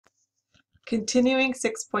Continuing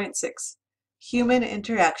 6.6, Human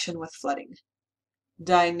Interaction with Flooding.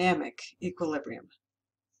 Dynamic equilibrium.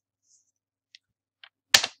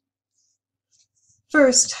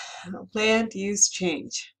 First, land use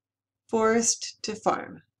change. Forest to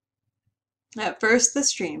farm. At first, the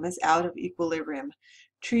stream is out of equilibrium.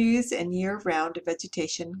 Trees and year-round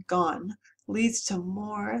vegetation gone leads to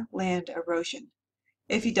more land erosion.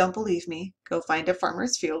 If you don't believe me, go find a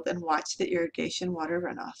farmer's field and watch the irrigation water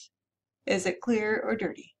runoff. Is it clear or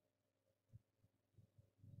dirty?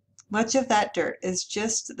 Much of that dirt is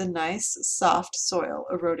just the nice, soft soil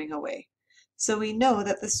eroding away. So we know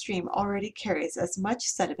that the stream already carries as much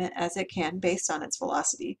sediment as it can based on its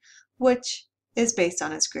velocity, which is based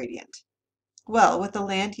on its gradient. Well, with the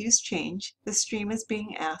land use change, the stream is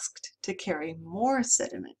being asked to carry more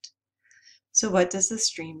sediment. So what does the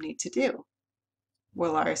stream need to do?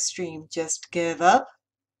 Will our stream just give up?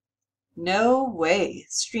 No way.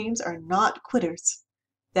 Streams are not quitters.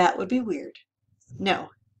 That would be weird. No.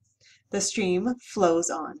 The stream flows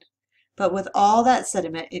on. But with all that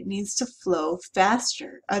sediment, it needs to flow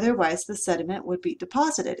faster. Otherwise, the sediment would be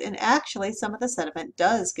deposited. And actually, some of the sediment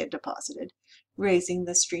does get deposited, raising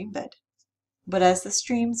the stream bed. But as the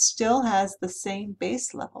stream still has the same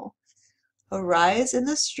base level, a rise in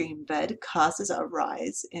the stream bed causes a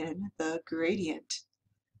rise in the gradient,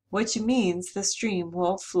 which means the stream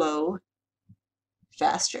will flow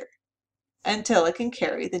faster until it can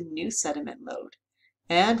carry the new sediment load.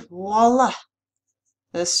 And voila!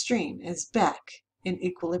 The stream is back in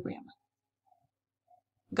equilibrium.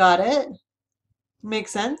 Got it? Make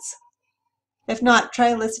sense? If not,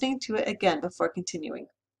 try listening to it again before continuing.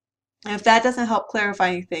 And if that doesn't help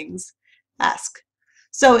clarifying things, ask.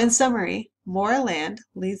 So in summary, more land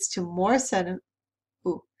leads to more sediment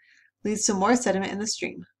in the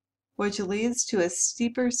stream, which leads to a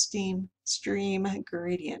steeper stream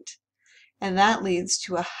gradient. And that leads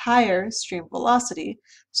to a higher stream velocity,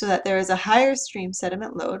 so that there is a higher stream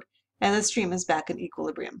sediment load and the stream is back in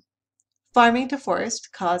equilibrium. Farming to forest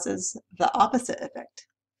causes the opposite effect.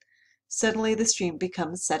 Suddenly the stream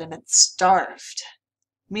becomes sediment starved,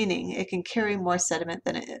 meaning it can carry more sediment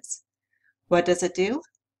than it is. What does it do?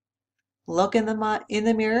 Look in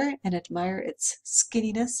the mirror and admire its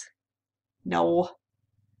skinniness? No.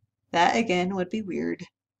 That again would be weird.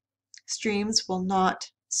 Streams will not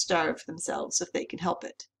starve themselves if they can help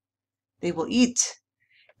it. They will eat.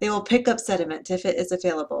 They will pick up sediment if it is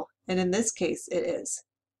available, and in this case it is.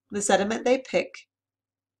 The sediment they pick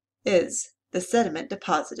is the sediment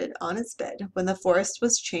deposited on its bed when the forest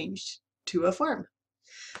was changed to a farm.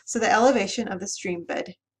 So the elevation of the stream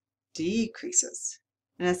bed decreases,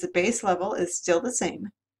 and as the base level is still the same,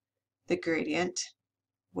 the gradient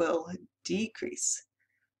will decrease,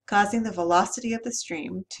 causing the velocity of the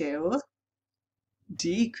stream to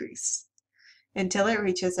decrease until it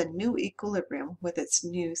reaches a new equilibrium with its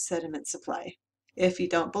new sediment supply. If you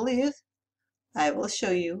don't believe, I will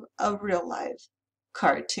show you a real live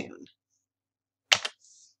cartoon.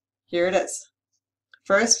 Here it is.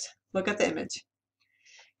 First, look at the image.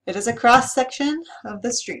 It is a cross section of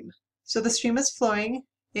the stream. So the stream is flowing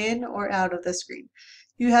in or out of the screen.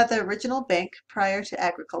 You have the original bank prior to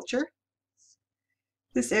agriculture.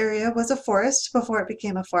 This area was a forest before it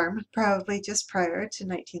became a farm, probably just prior to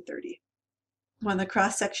 1930, when the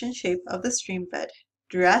cross-section shape of the stream bed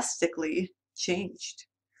drastically changed,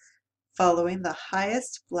 following the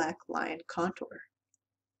highest black line contour.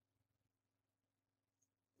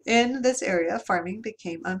 In this area, farming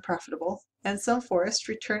became unprofitable, and some forests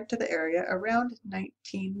returned to the area around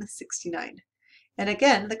 1969. And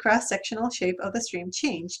again, the cross-sectional shape of the stream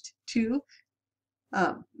changed to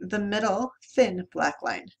the middle thin black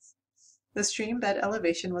line. The stream bed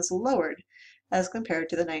elevation was lowered as compared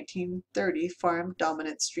to the 1930 farm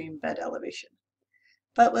dominant stream bed elevation,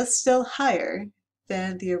 but was still higher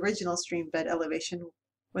than the original stream bed elevation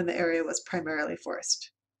when the area was primarily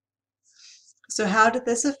forest. So how did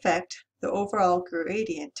this affect the overall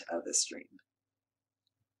gradient of the stream?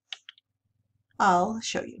 I'll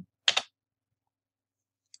show you.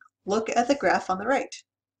 Look at the graph on the right.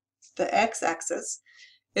 The x-axis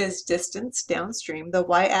is distance downstream. The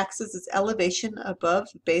y-axis is elevation above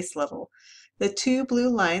base level. The two blue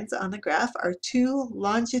lines on the graph are two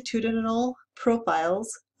longitudinal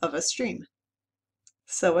profiles of a stream.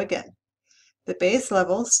 So again, the base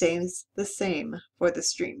level stays the same for the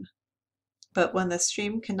stream. But when the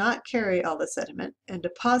stream cannot carry all the sediment and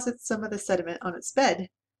deposits some of the sediment on its bed,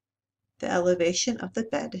 the elevation of the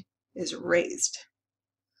bed is raised.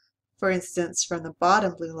 For instance, from the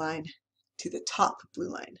bottom blue line to the top blue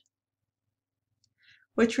line,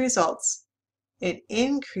 which results in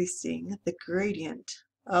increasing the gradient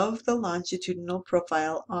of the longitudinal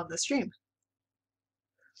profile on the stream.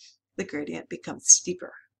 The gradient becomes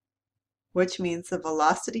steeper, which means the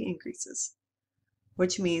velocity increases,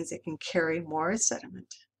 which means it can carry more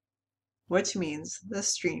sediment, which means the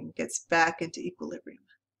stream gets back into equilibrium.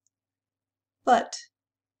 But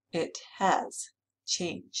it has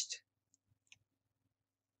changed.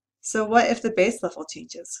 So what if the base level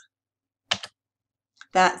changes?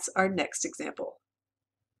 That's our next example.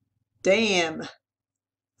 Dam!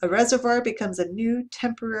 A reservoir becomes a new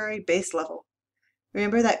temporary base level.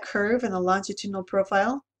 Remember that curve in the longitudinal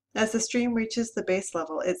profile? As the stream reaches the base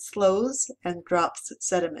level, it slows and drops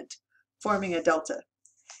sediment, forming a delta.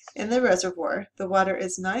 In the reservoir, the water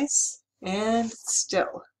is nice and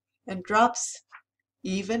still and drops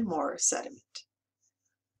even more sediment.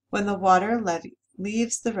 When the water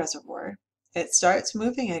leaves the reservoir, it starts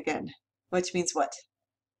moving again, which means what?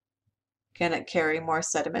 Can it carry more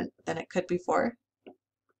sediment than it could before?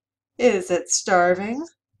 Is it starving?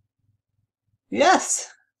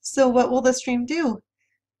 Yes. So what will the stream do?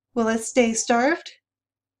 Will it stay starved?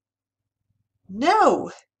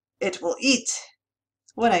 No, it will eat.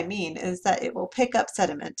 What I mean is that it will pick up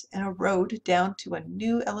sediment and erode down to a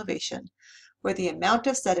new elevation where the amount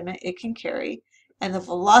of sediment it can carry and the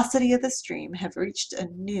velocity of the stream have reached a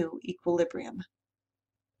new equilibrium.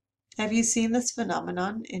 Have you seen this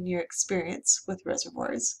phenomenon in your experience with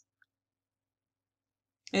reservoirs?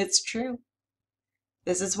 It's true.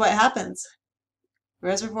 This is what happens.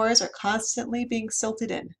 Reservoirs are constantly being silted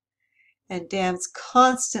in, and dams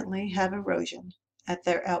constantly have erosion at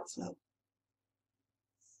their outflow.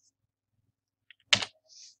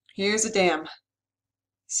 Here's a dam.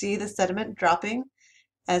 See the sediment dropping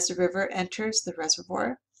as the river enters the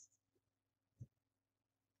reservoir?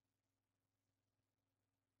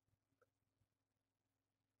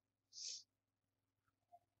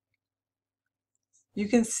 You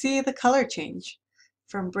can see the color change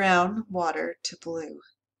from brown water to blue.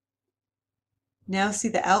 Now see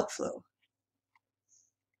the outflow.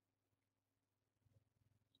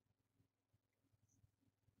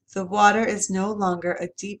 The water is no longer a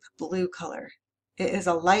deep blue color. It is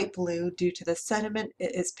a light blue due to the sediment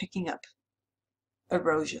it is picking up.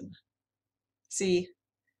 Erosion. See,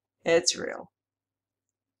 it's real.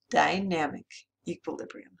 Dynamic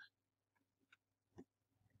equilibrium.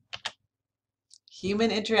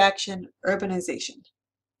 Human interaction, urbanization.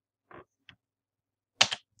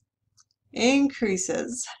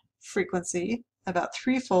 Increases frequency about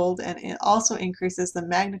threefold, and it also increases the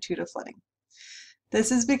magnitude of flooding.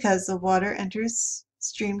 This is because the water enters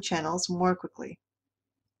stream channels more quickly,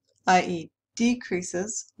 i.e.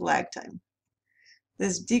 decreases lag time.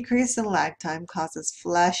 This decrease in lag time causes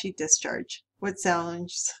flashy discharge, which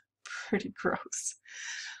sounds pretty gross.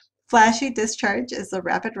 Flashy discharge is the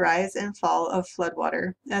rapid rise and fall of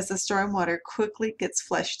floodwater as the storm water quickly gets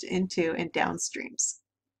flushed into and downstreams.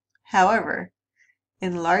 However,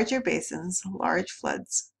 in larger basins, large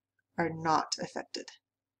floods are not affected.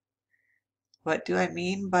 What do I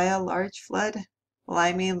mean by a large flood? Well,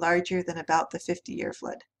 I mean larger than about the 50-year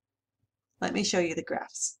flood. Let me show you the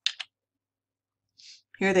graphs.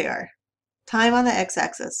 Here they are. Time on the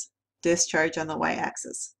x-axis, discharge on the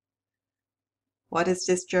y-axis. What is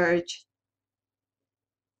discharge?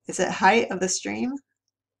 Is it height of the stream?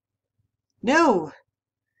 No.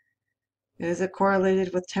 Is it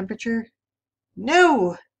correlated with temperature?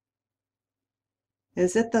 No.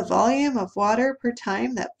 Is it the volume of water per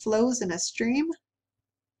time that flows in a stream?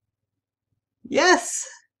 Yes.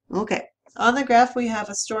 Okay. On the graph we have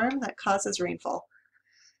a storm that causes rainfall.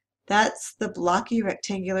 That's the blocky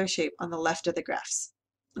rectangular shape on the left of the graphs.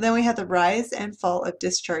 Then we have the rise and fall of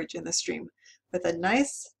discharge in the stream with a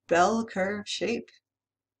nice bell curve shape.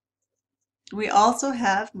 We also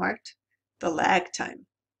have marked the lag time.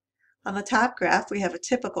 On the top graph we have a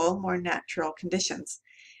typical, more natural conditions.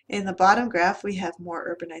 In the bottom graph we have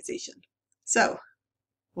more urbanization. So,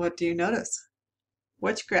 what do you notice?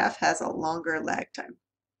 Which graph has a longer lag time?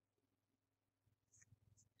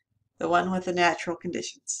 The one with the natural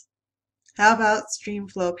conditions. How about stream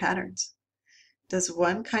flow patterns? Does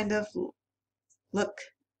one kind of look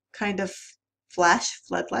kind of flash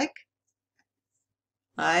flood-like?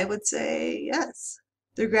 I would say yes.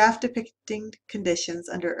 The graph depicting conditions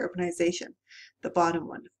under urbanization, the bottom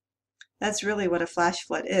one. That's really what a flash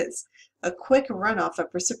flood is, a quick runoff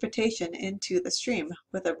of precipitation into the stream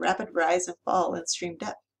with a rapid rise and fall in stream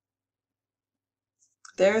depth.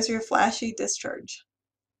 There's your flashy discharge,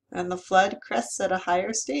 and the flood crests at a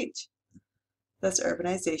higher stage. Thus,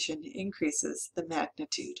 urbanization increases the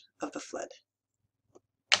magnitude of the flood.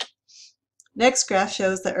 Next graph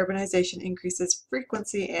shows that urbanization increases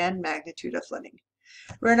frequency and magnitude of flooding.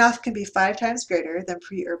 Runoff can be 5 times greater than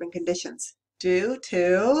pre-urban conditions due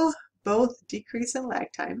to both decrease in lag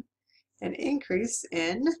time and increase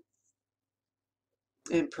in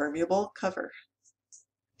impermeable cover.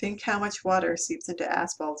 Think how much water seeps into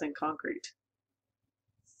asphalt and concrete.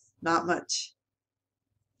 Not much.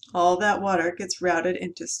 All that water gets routed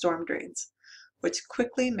into storm drains, which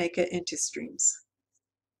quickly make it into streams.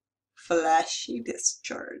 Flashy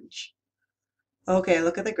discharge. Okay,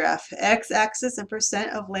 look at the graph. X-axis and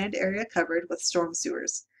percent of land area covered with storm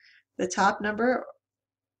sewers. The top number,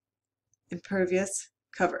 impervious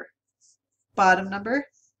cover. Bottom number,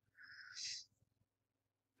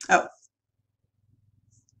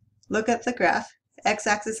 look at the graph.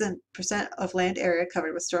 X-axis and percent of land area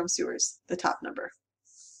covered with storm sewers, the top number.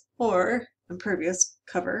 Or impervious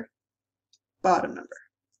cover, bottom number.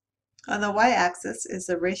 On the y-axis is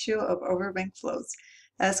the ratio of overbank flows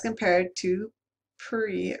as compared to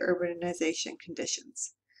pre-urbanization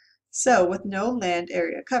conditions. So with no land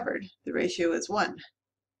area covered, the ratio is 1,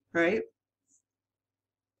 right?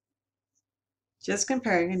 Just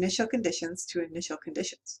comparing initial conditions to initial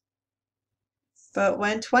conditions. But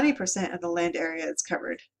when 20% of the land area is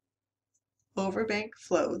covered, overbank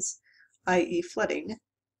flows, i.e. flooding,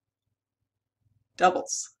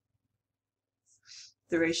 doubles.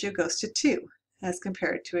 The ratio goes to 2 as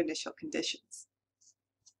compared to initial conditions.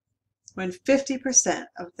 When 50%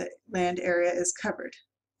 of the land area is covered,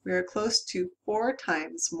 we are close to 4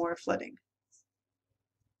 times more flooding.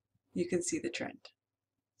 You can see the trend.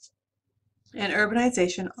 And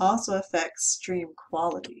urbanization also affects stream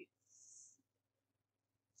quality.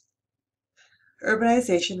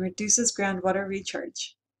 Urbanization reduces groundwater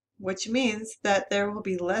recharge, which means that there will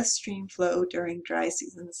be less stream flow during dry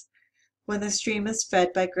seasons when the stream is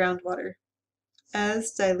fed by groundwater.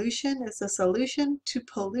 As dilution is a solution to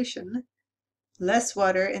pollution, less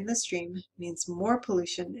water in the stream means more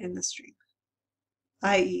pollution in the stream,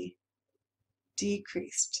 i.e.,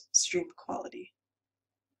 decreased stream quality.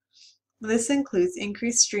 This includes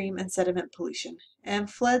increased stream and sediment pollution, and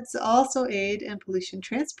floods also aid in pollution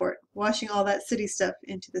transport, washing all that city stuff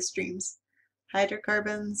into the streams.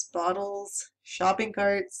 Hydrocarbons, bottles, shopping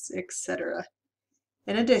carts, etc.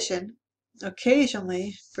 In addition,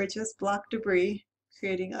 occasionally bridges block debris,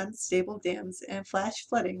 creating unstable dams and flash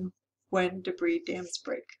flooding when debris dams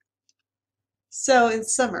break. So in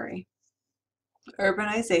summary,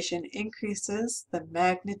 urbanization increases the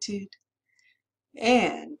magnitude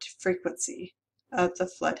and frequency of the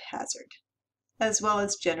flood hazard, as well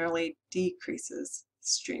as generally decreases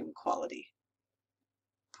stream quality.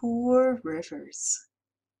 Poor rivers.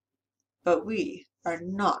 But we are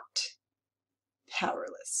not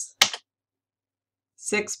powerless.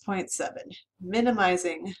 6.7.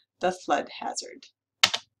 Minimizing the flood hazard.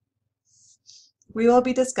 We will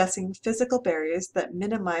be discussing physical barriers that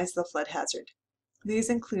minimize the flood hazard. These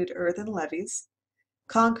include earthen levees,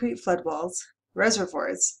 concrete flood walls,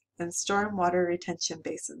 reservoirs, and storm water retention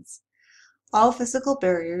basins. All physical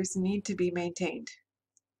barriers need to be maintained.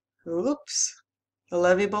 Oops, the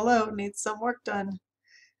levee below needs some work done.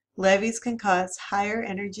 Levees can cause higher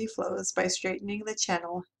energy flows by straightening the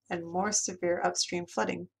channel and more severe upstream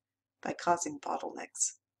flooding by causing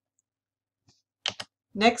bottlenecks.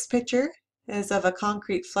 Next picture is of a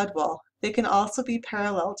concrete flood wall. They can also be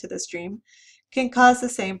parallel to the stream, can cause the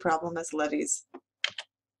same problem as levees.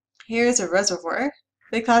 Here is a reservoir.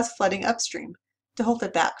 They cause flooding upstream to hold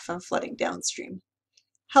it back from flooding downstream.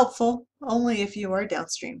 Helpful only if you are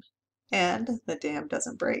downstream and the dam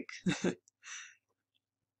doesn't break.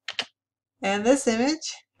 And this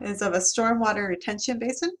image is of a stormwater retention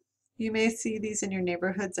basin. You may see these in your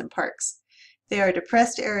neighborhoods and parks. They are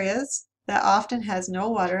depressed areas that often has no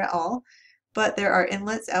water at all, but there are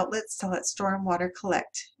inlets, outlets to let storm water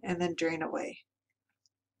collect and then drain away.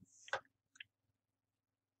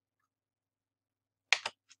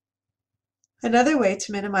 Another way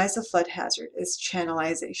to minimize the flood hazard is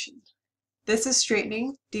channelization. This is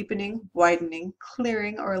straightening, deepening, widening,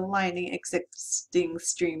 clearing, or lining existing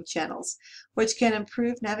stream channels, which can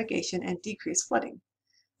improve navigation and decrease flooding.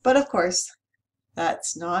 But of course,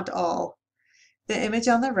 that's not all. The image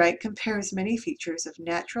on the right compares many features of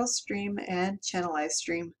natural stream and channelized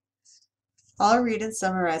stream. I'll read and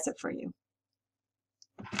summarize it for you.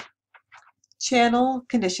 Channel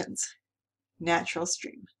conditions. Natural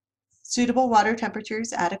stream. Suitable water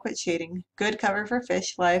temperatures, adequate shading, good cover for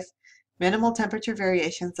fish life, minimal temperature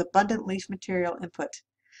variations, abundant leaf material input.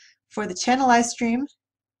 For the channelized stream,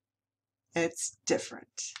 it's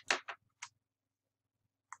different.